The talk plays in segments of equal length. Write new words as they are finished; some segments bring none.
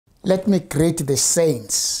Let me greet the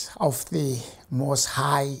saints of the Most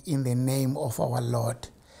High in the name of our Lord,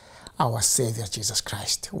 our Savior, Jesus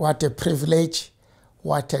Christ. What a privilege,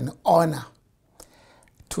 what an honor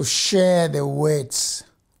to share the words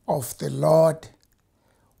of the Lord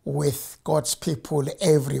with God's people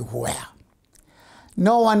everywhere.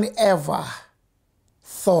 No one ever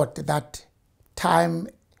thought that time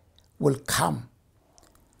will come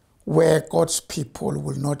where God's people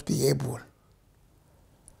will not be able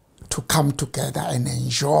to come together and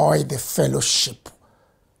enjoy the fellowship.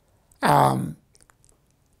 Now,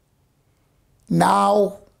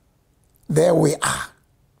 there we are.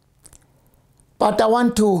 But I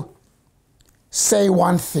want to say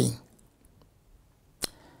one thing.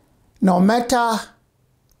 No matter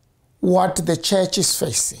what the church is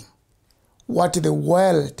facing, what the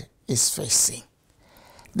world is facing,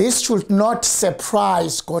 this should not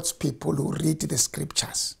surprise God's people who read the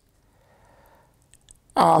scriptures.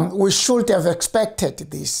 We should have expected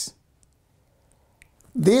this.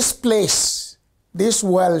 This place, this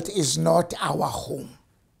world is not our home.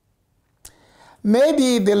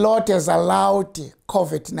 Maybe the Lord has allowed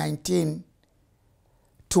COVID-19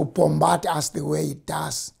 to bombard us the way it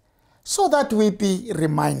does, so that we be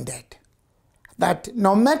reminded that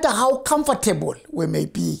no matter how comfortable we may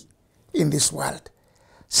be in this world,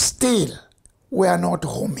 still we are not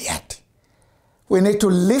home yet. We need to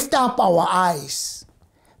lift up our eyes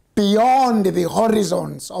beyond the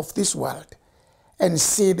horizons of this world and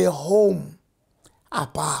see the home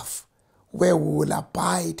above where we will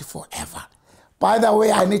abide forever. By the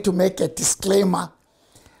way, I need to make a disclaimer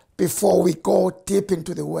before we go deep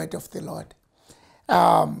into the word of the Lord.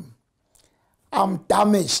 I'm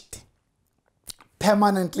damaged,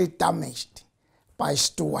 permanently damaged by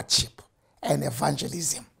stewardship and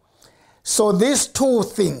evangelism. So these two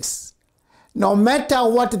things, no matter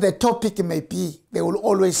what the topic may be, they will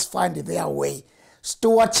always find their way.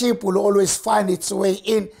 Stewardship will always find its way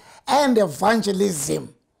in, and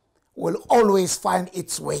evangelism will always find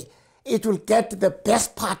its way. It will get the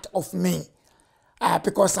best part of me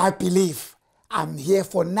because I believe I'm here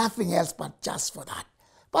for nothing else but just for that.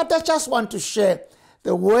 But I just want to share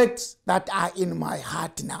the words that are in my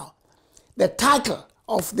heart now. The title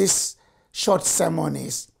of this short sermon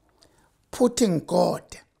is Putting God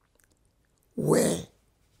Where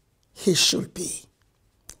He Should Be,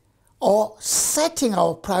 or setting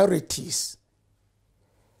our priorities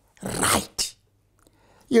right.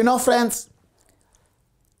 You know, friends,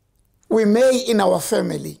 we may in our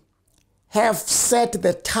family have set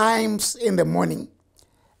the times in the morning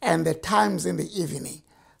and the times in the evening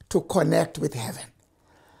to connect with heaven.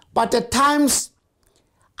 But at times,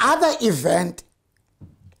 other event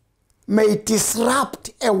may disrupt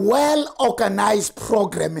a well-organized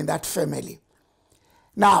program in that family.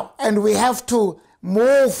 Now, and we have to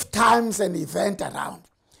move times and event around.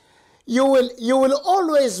 You will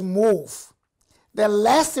always move the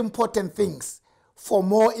less important things for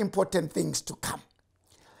more important things to come.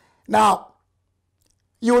 Now,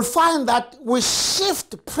 you will find that we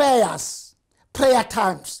shift prayer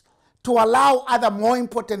times to allow other more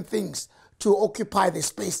important things to occupy the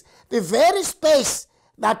space, the very space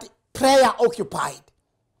that prayer occupied.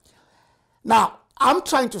 Now, I'm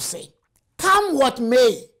trying to say, come what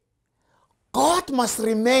may, God must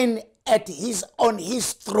remain on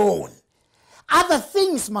his throne. Other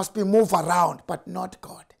things must be moved around, but not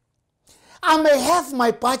God. I may have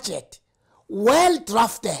my budget well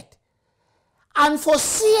drafted.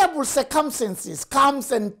 Unforeseeable circumstances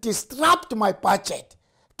comes and disrupt my budget.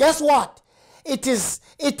 Guess what? It is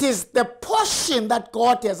the portion that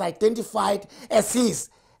God has identified as his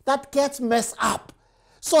that gets messed up,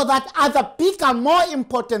 so that other bigger, more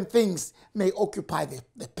important things may occupy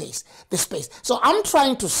the space. So I'm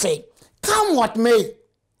trying to say, come what may.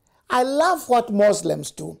 I love what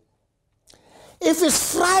Muslims do. If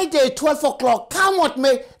it's Friday, 12 o'clock, come what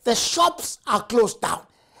may, the shops are closed down.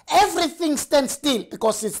 Everything stands still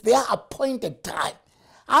because it's their appointed time.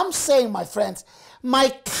 I'm saying, my friends,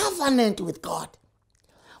 my covenant with God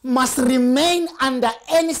must remain under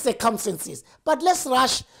any circumstances. But let's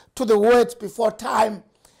rush to the words before time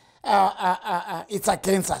it's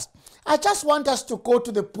against us. I just want us to go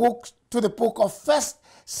to the book of 1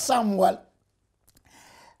 Samuel,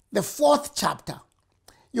 the 4th chapter.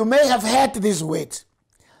 You may have heard these words.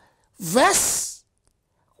 Verse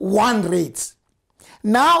 1 reads,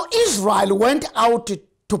 Now Israel went out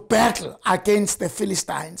to battle against the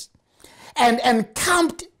Philistines and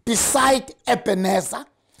encamped beside Ebenezer,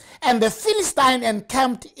 and the Philistines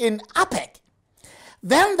encamped in Aphek.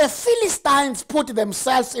 Then the Philistines put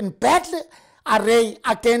themselves in battle array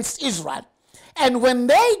against Israel, And when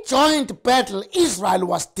they joined battle, Israel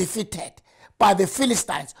was defeated by the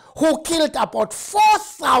Philistines, who killed about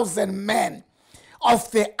 4,000 men of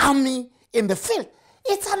the army in the field.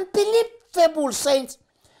 It's unbelievable, saints.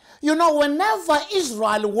 You know, whenever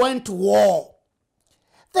Israel went to war,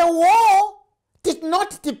 the war did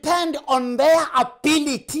not depend on their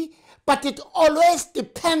ability, but it always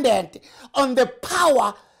depended on the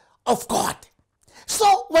power of God.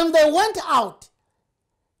 So when they went out,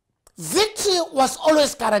 victory was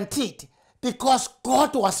always guaranteed because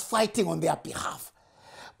God was fighting on their behalf.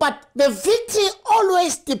 But the victory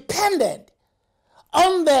always depended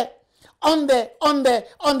on the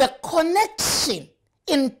connection,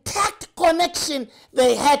 intact connection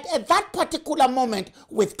they had at that particular moment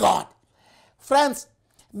with God. Friends,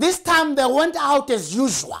 this time they went out as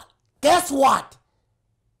usual. Guess what?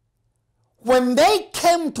 When they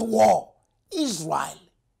came to war, Israel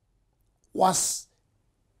was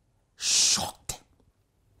shocked.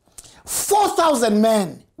 4,000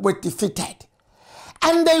 men were defeated.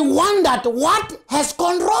 And they wondered what has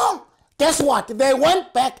gone wrong. Guess what? They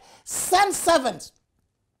went back, sent servants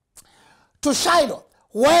to Shiloh,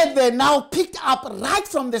 where they now picked up right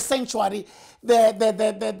from the sanctuary the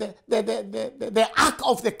Ark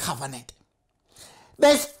of the Covenant.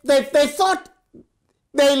 They thought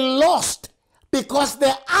they lost because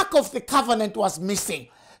the Ark of the Covenant was missing.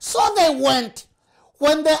 So they went.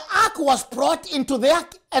 When the Ark was brought into their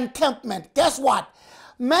encampment, guess what?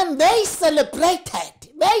 Man, they celebrated.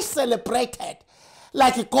 They celebrated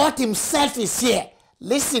like God himself is here.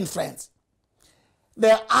 Listen, friends.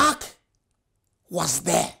 The Ark was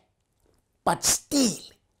there, but still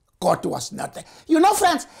God was not there. You know,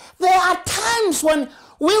 friends, there are times when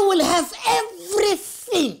we will have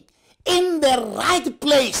everything in the right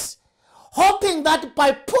place, hoping that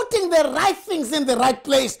by putting the right things in the right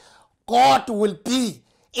place, God will be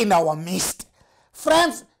in our midst.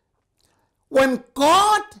 Friends, when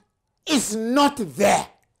God is not there,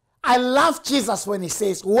 I love Jesus when he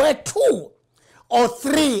says, where 2 or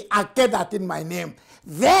 3 are gathered in my name,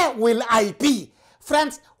 there will I be.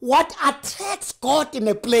 Friends, what attracts God in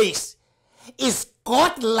a place is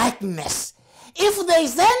God-likeness. If there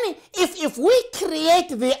is any, if we create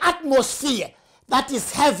the atmosphere that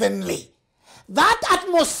is heavenly, that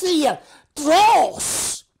atmosphere draws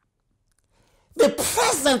the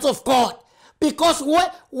presence of God, because where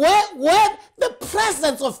the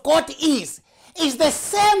presence of God is the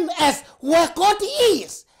same as where God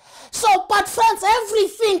is. So, but friends,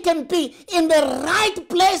 everything can be in the right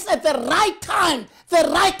place at the right time, the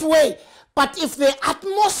right way. But if the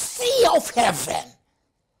atmosphere of heaven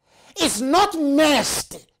is not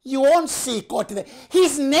messed, you won't see God there.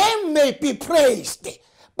 His name may be praised,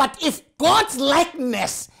 but if God's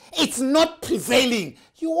likeness is not prevailing,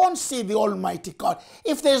 you won't see the Almighty God.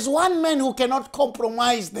 If there's one man who cannot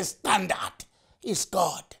compromise the standard, it's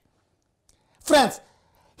God. Friends,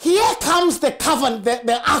 here comes the covenant,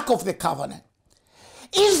 the Ark of the Covenant.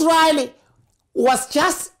 Israel was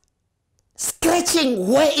just scratching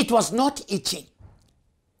where it was not itching.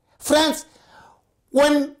 Friends,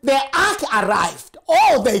 when the Ark arrived,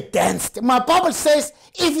 oh, they danced. My Bible says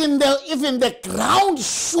even the ground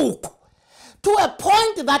shook, to a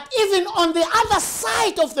point that even on the other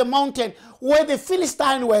side of the mountain where the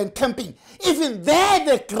Philistines were encamping, even there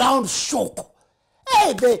the ground shook.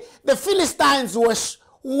 Hey, the Philistines were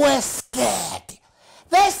scared.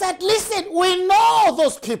 They said, listen, we know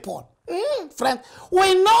those people. Friends,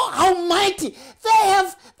 we know how mighty. They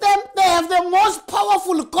have the most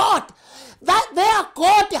powerful God. That their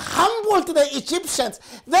God humbled the Egyptians.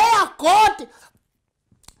 Their God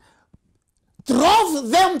drove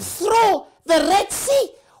them through the Red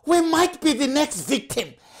Sea. We might be the next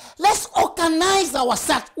victim. Let's organize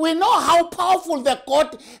ourselves. We know how powerful their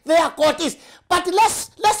God is. But let's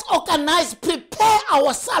organize, prepare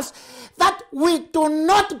ourselves that we do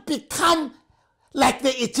not become like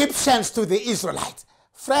the Egyptians to the Israelites.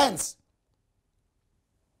 Friends,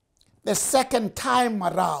 the second time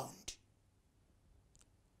around,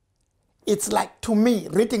 it's like, to me,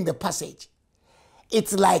 reading the passage,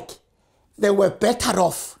 it's like they were better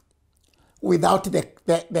off without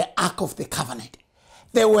the Ark of the Covenant.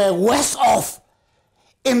 They were worse off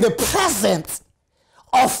in the presence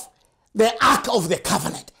of the Ark of the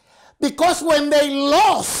Covenant. Because when they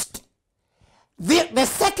lost the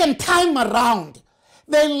second time around,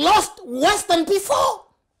 they lost worse than before.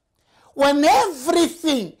 When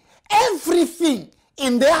everything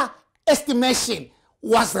in their estimation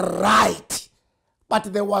was right.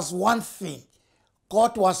 But there was one thing.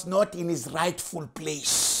 God was not in his rightful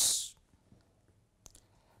place.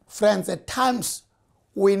 Friends, at times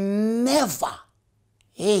we never,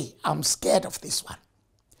 hey, I'm scared of this one.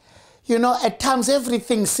 You know, at times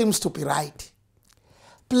everything seems to be right.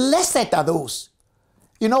 Blessed are those.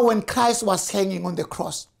 You know, when Christ was hanging on the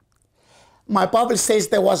cross, my Bible says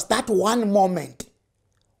there was that one moment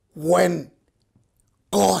when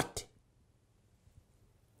God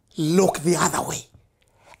looked the other way.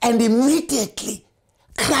 And immediately,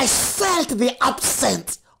 Christ felt the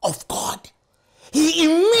absence of God. He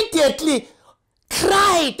immediately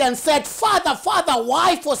cried and said, Father, Father,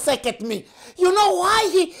 why forsaketh me? You know why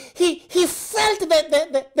he felt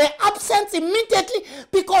the absence immediately?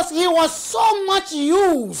 Because he was so much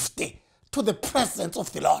used to the presence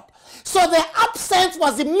of the Lord. So the absence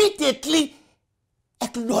was immediately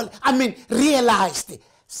realized.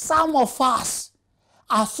 Some of us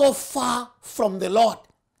are so far from the Lord,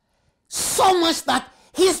 so much that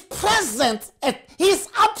his presence, his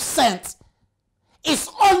absence is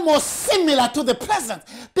almost similar to the presence,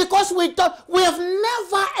 because we have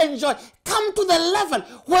never come to the level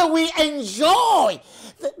where we enjoy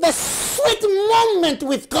the sweet moment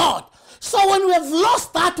with God. So when we have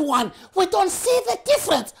lost that one, we don't see the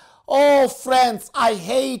difference. Oh, friends, I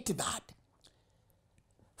hate that.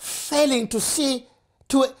 Failing to see,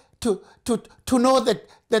 to know that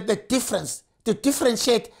the difference, to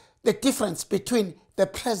differentiate the difference between the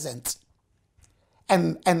presence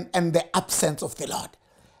and the absence of the Lord.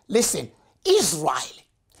 Listen, Israel,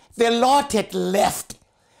 the Lord had left,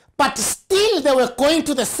 but still they were going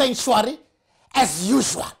to the sanctuary as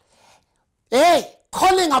usual. Hey,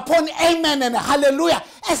 calling upon amen and hallelujah,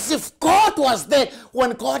 as if God was there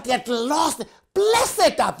when God had lost.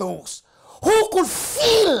 Blessed are those who could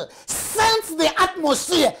sense the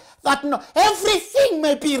atmosphere that no, everything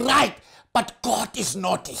may be right, but God is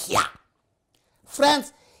not here.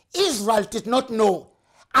 Friends, Israel did not know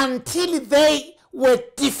until they were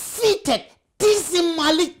defeated,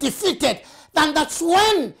 dismally defeated. Then that's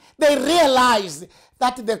when they realized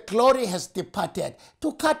that the glory has departed.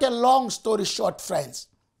 To cut a long story short, friends,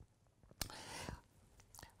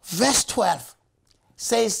 verse 12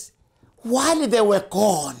 says, while they were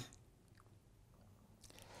gone,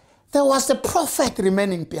 there was a prophet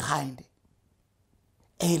remaining behind,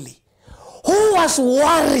 Eli, who was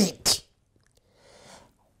worried.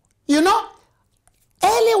 You know,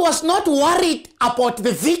 Eli was not worried about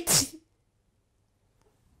the victory.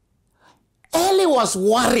 Eli was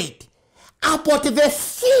worried about the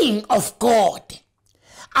thing of God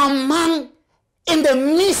in the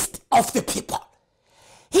midst of the people.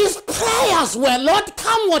 His prayers were, Lord,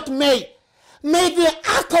 come what may the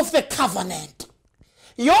ark of the covenant,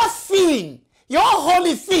 your thing, your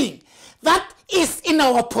holy thing that is in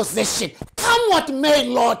our possession, come what may,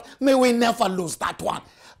 Lord, may we never lose that one.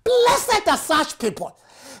 Blessed are such people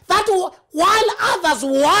that while others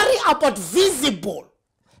worry about visible,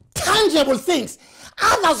 tangible things,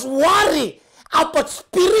 others worry about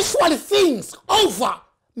spiritual things over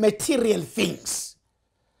material things.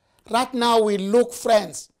 Right now we look,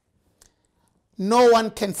 friends, no one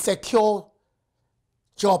can secure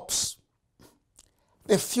jobs.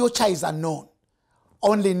 The future is unknown,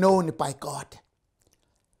 only known by God.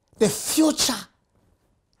 The future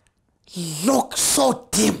looks so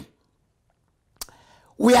dim.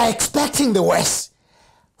 We are expecting the worst.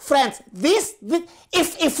 Friends,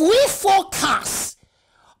 if we focus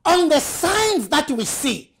on the signs that we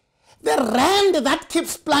see, the rand that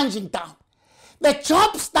keeps plunging down, the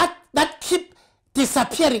jobs that keep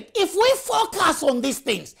disappearing, if we focus on these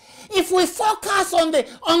things, if we focus on the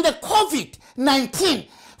COVID-19,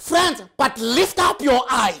 friends, but lift up your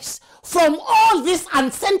eyes from all these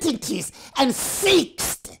uncertainties and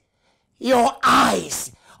fixed your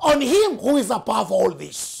eyes on him who is above all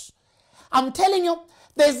this. I'm telling you,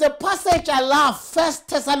 there's a passage I love, 1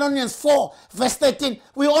 Thessalonians 4, verse 13.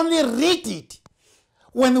 We only read it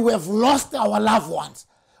when we have lost our loved ones,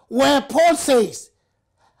 where Paul says,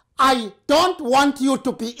 I don't want you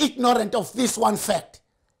to be ignorant of this one fact.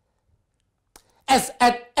 As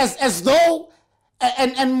though,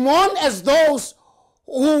 and mourn as those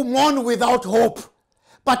who mourn without hope.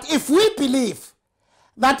 But if we believe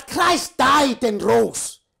that Christ died and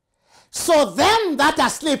rose, so them that are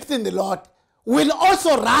asleep in the Lord will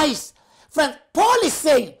also rise. Friends, Paul is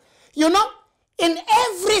saying, you know, in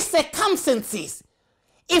every circumstances,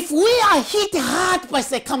 if we are hit hard by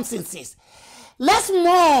circumstances, let's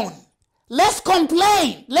mourn, let's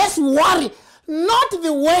complain, let's worry, not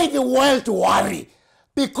the way the world worry.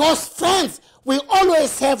 Because, friends, we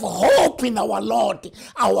always have hope in our Lord,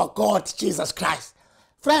 our God, Jesus Christ.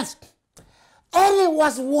 Friends, Eli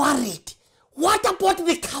was worried. What about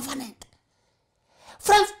the covenant?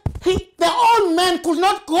 Friends, the old man could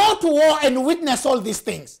not go to war and witness all these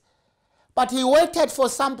things. But he waited for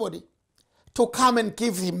somebody to come and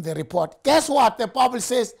give him the report. Guess what? The Bible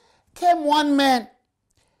says, came one man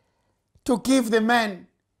to give the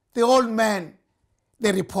old man,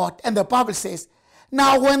 the report. And the Bible says,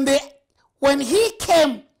 now when he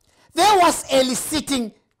came, there was Eli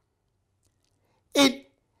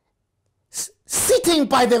sitting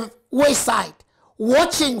by the wayside,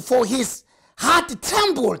 watching, for his heart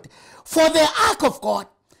trembled for the ark of God.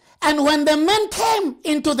 And when the men came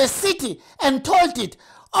into the city and told it,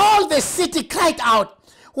 all the city cried out.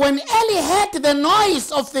 When Eli heard the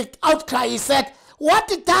noise of the outcry, he said, what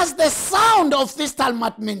does the sound of this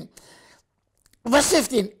tumult mean? Verse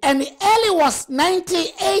 15, and Eli was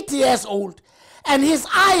 98 years old, and his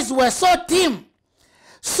eyes were so dim.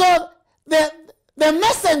 So the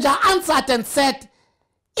messenger answered and said,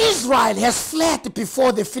 Israel has fled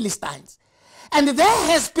before the Philistines, and there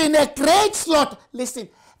has been a great slaughter. Listen,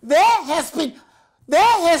 there has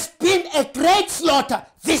been a great slaughter.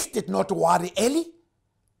 This did not worry Eli.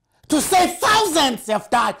 To say thousands have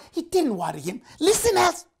died, it didn't worry him.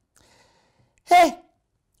 Listeners, hey,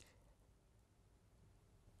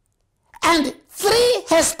 and there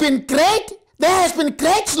has been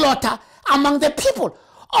great slaughter among the people.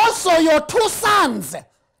 Also your two sons,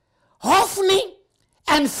 Hophni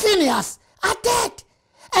and Phinehas, are dead.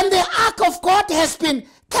 And the ark of God has been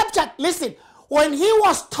captured. Listen, when he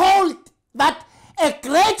was told that a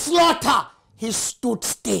great slaughter, he stood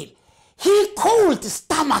still. He could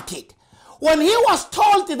stomach it. When he was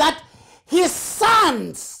told that his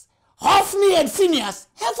sons, Hophni and Phinehas,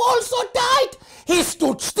 have also died, he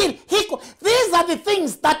stood still. These are the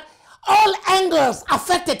things that all angles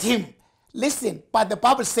affected him. Listen, but the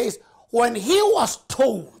Bible says, when he was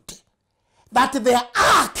told that the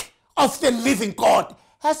ark of the living God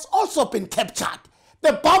has also been captured,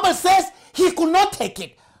 the Bible says he could not take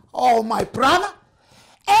it. Oh, my brother,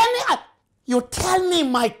 you tell me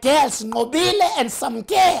my girls, Nobile and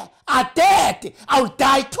Samke, are dead, I'll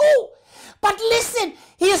die too. But listen,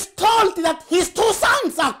 he's told that his two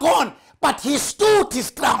sons are gone, but he stood his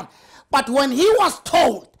ground. But when he was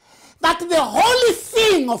told that the holy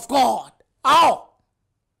thing of God, oh,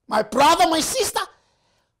 my brother, my sister,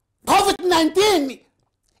 COVID-19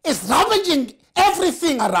 is ravaging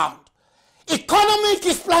everything around. Economic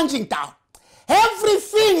is plunging down.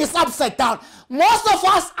 Everything is upside down. Most of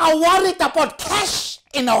us are worried about cash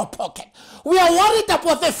in our pocket. We are worried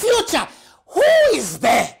about the future. Who is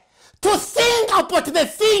there to think about the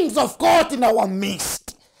things of God in our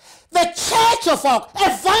midst? The church of our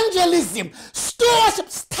evangelism, stewardship,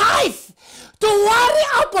 tithe, to worry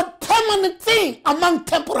about permanent things among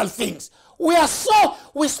temporal things. We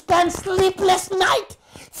spend sleepless night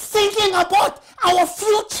thinking about our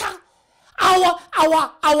future, our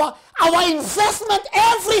investment,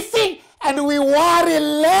 everything, and we worry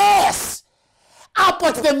less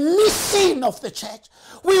about the mission of the church.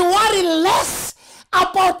 We worry less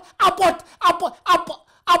about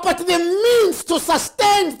the means to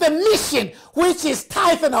sustain the mission, which is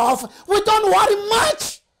tithe and offering. We don't worry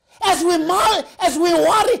much as we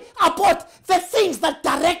worry about the things that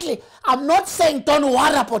directly. I'm not saying don't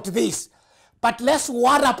worry about this, but let's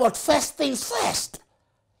worry about first things first.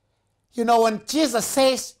 You know, when Jesus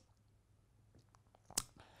says,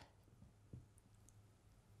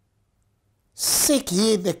 seek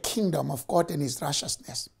ye the kingdom of God and his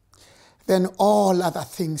righteousness, then all other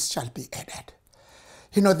things shall be added.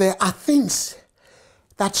 You know, there are things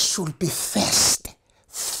that should be first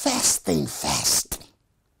thing first.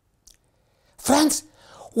 Friends,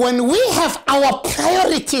 when we have our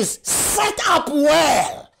priorities set up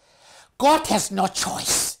well, God has no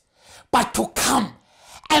choice but to come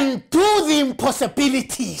and do the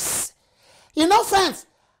impossibilities. You know, friends,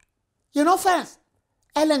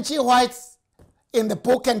 Ellen G. White, in the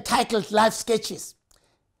book entitled Life Sketches,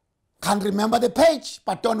 can't remember the page,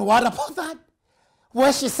 but don't worry about that,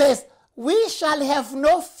 where she says, we shall have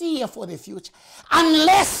no fear for the future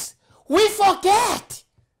unless we forget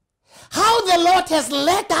how the Lord has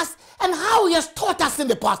led us and how he has taught us in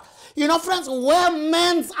the past. You know, friends, where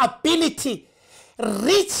man's ability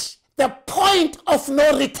reach the point of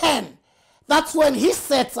no return, that's when he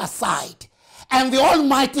sets aside and the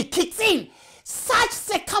Almighty kicks in. Such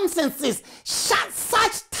circumstances,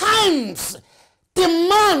 such times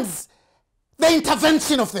demands the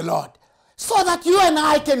intervention of the Lord, so that you and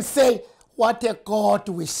I can say, what a God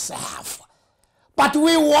we serve. But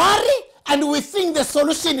we worry and we think the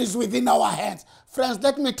solution is within our hands. Friends,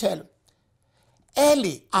 let me tell you,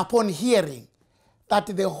 Eli, upon hearing that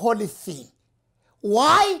the holy thing,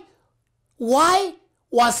 why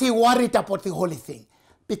was he worried about the holy thing?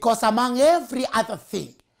 Because among every other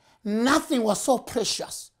thing, nothing was so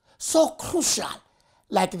precious, so crucial,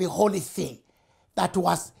 like the holy thing that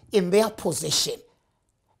was in their possession,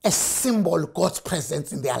 a symbol of God's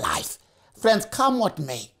presence in their life. Friends, come what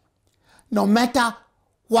may, no matter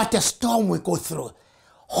what a storm we go through,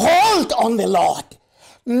 hold on the Lord.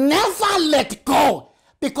 Never let go.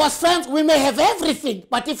 Because, friends, we may have everything,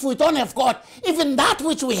 but if we don't have God, even that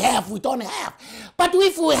which we have, we don't have. But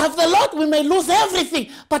if we have the Lord, we may lose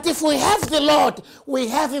everything. But if we have the Lord, we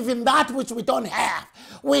have even that which we don't have.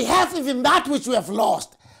 We have even that which we have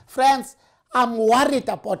lost. Friends, I'm worried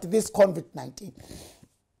about this COVID-19.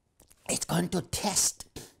 It's going to test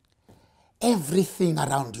everything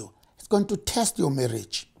around you. It's going to test your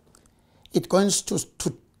marriage. It's going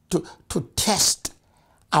to test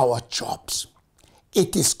our jobs.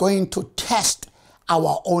 It is going to test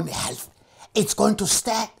our own health. It's going to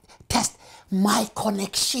test my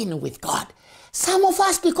connection with God. Some of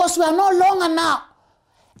us, because we are no longer now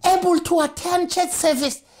able to attend church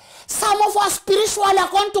service, some of us spiritually are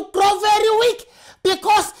going to grow very weak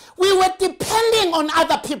because we were depending on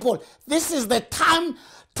other people. This is the time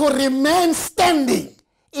to remain standing,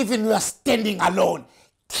 even you are standing alone.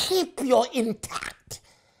 Keep your intact.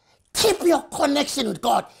 Keep your connection with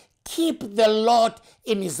God. Keep the Lord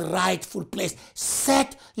in his rightful place.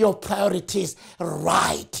 Set your priorities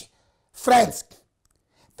right. Friends,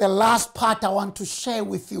 the last part I want to share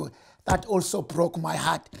with you that also broke my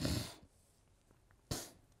heart.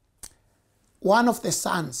 One of the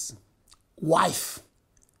sons' wife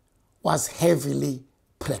was heavily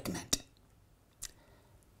pregnant.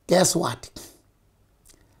 Guess what?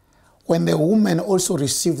 When the woman also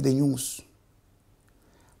received the news,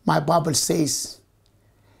 my Bible says,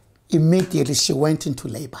 immediately she went into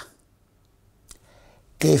labor,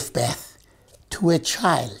 gave birth to a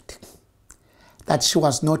child that she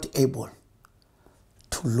was not able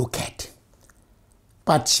to look at.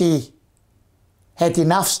 But she had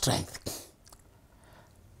enough strength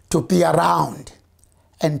to be around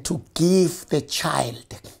and to give the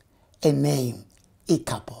child a name,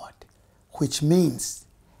 Ichabod, which means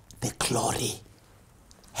the glory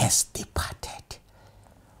has departed.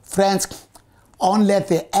 Friends, only at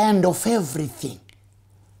the end of everything,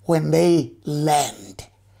 when they learned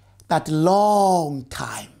that long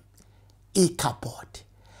time, Ichabod,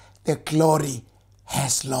 the glory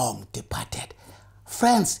has long departed.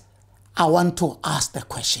 Friends, I want to ask the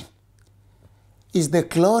question, is the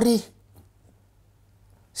glory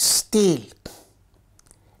still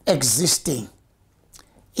existing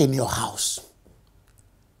in your house?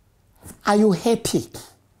 Are you happy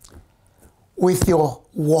with your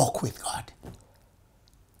walk with God?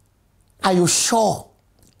 Are you sure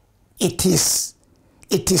it is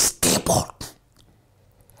stable?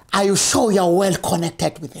 Are you sure you're well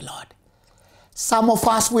connected with the Lord? Some of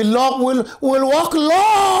us will walk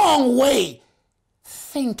long way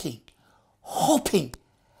thinking, hoping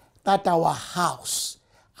that our house,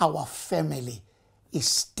 our family is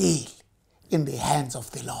still in the hands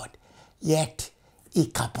of the Lord. Yet,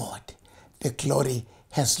 Ichabod, the glory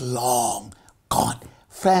has long gone.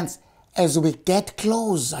 Friends, as we get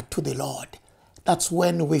closer to the Lord, that's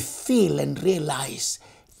when we feel and realize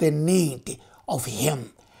the need of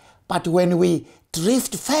him. But when we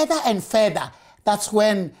drift further and further, that's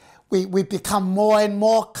when we become more and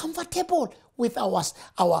more comfortable with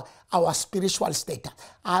our spiritual status.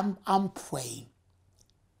 I'm praying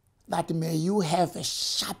that may you have a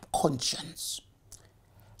sharp conscience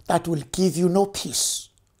that will give you no peace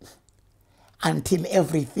until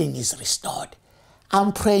everything is restored.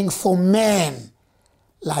 I'm praying for men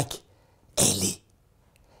like Eli,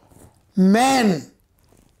 men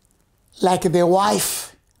like the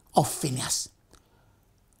wife of Phinehas,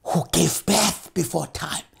 who gave birth before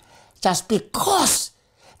time, just because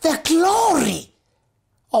the glory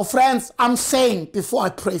of, friends, I'm saying before I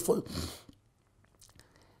pray for you,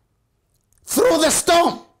 through the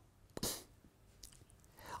storm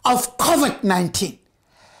of COVID-19,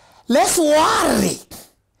 let's worry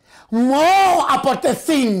more about the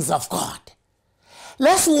things of God.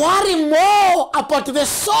 Let's worry more about the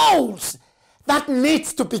souls that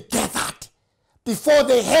needs to be gathered before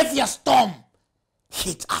the heavier storm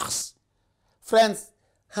hit us. Friends,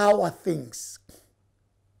 how are things?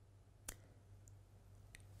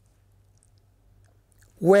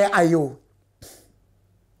 Where are you?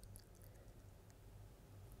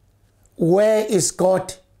 Where is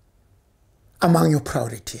God among your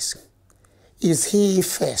priorities? Is he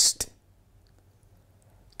first?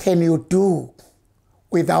 Can you do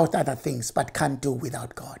without other things but can't do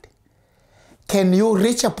without God? Can you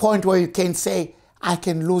reach a point where you can say, I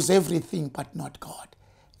can lose everything but not God?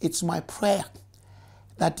 It's my prayer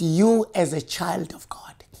that you, as a child of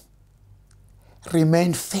God,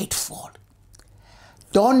 remain faithful.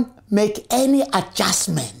 Don't make any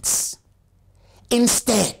adjustments.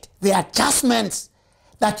 Instead, the adjustments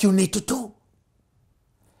that you need to do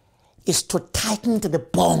is to tighten the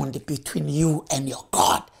bond between you and your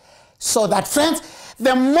God. So that, friends,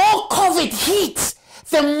 the more COVID hits,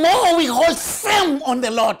 the more we hold firm on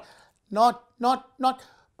the Lord. Not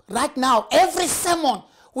right now. Every sermon,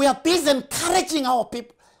 we are busy encouraging our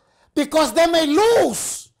people because they may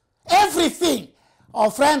lose everything. Oh,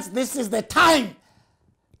 friends, this is the time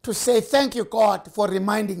to say thank you, God, for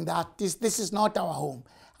reminding that this is not our home.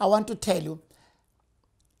 I want to tell you,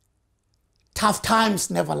 tough times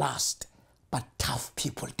never last, but tough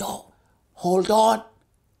people do. Hold on.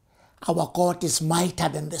 Our God is mightier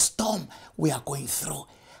than the storm we are going through.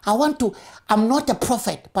 I'm not a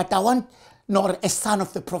prophet, but nor a son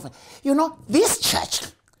of the prophet. You know, this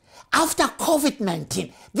church, after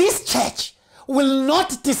COVID-19, this church will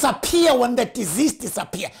not disappear when the disease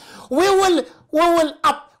disappears. We will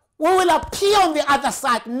appear on the other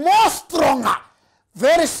side more stronger.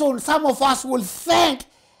 Very soon, some of us will thank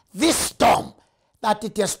this storm that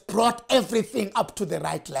it has brought everything up to the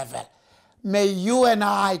right level. May you and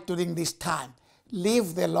I, during this time,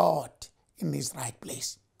 leave the Lord in his right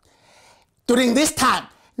place. During this time,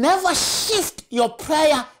 never shift your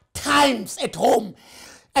prayer times at home,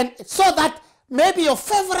 and so that maybe your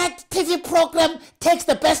favorite TV program takes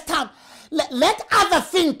the best time. Let other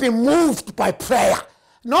things be moved by prayer,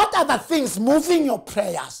 not other things moving your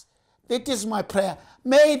prayers. That is my prayer.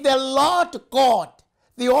 May the Lord God,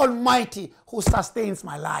 the Almighty, who sustains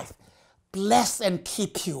my life, bless and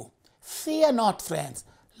keep you. Fear not, friends.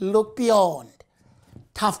 Look beyond.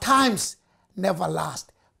 Tough times never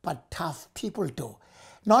last, but tough people do.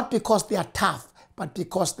 Not because they are tough, but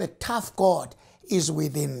because the tough God is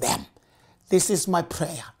within them. This is my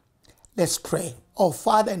prayer. Let's pray. Oh,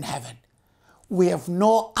 Father in heaven, we have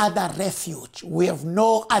no other refuge. We have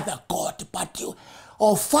no other God but you.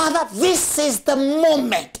 Oh, Father, this is the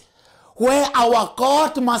moment where our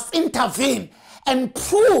God must intervene and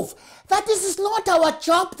prove that this is not our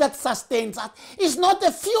job that sustains us. It's not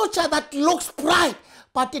the future that looks bright,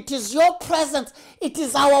 but it is your presence. It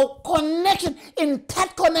is our connection,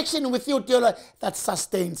 interconnection with you, dear Lord, that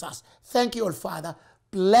sustains us. Thank you, old Father.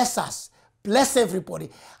 Bless us. Bless everybody.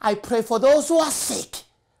 I pray for those who are sick.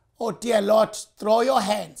 Oh, dear Lord, throw your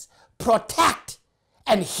hands, protect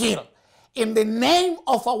and heal. In the name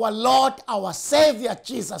of our Lord, our Savior,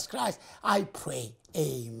 Jesus Christ, I pray.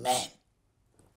 Amen.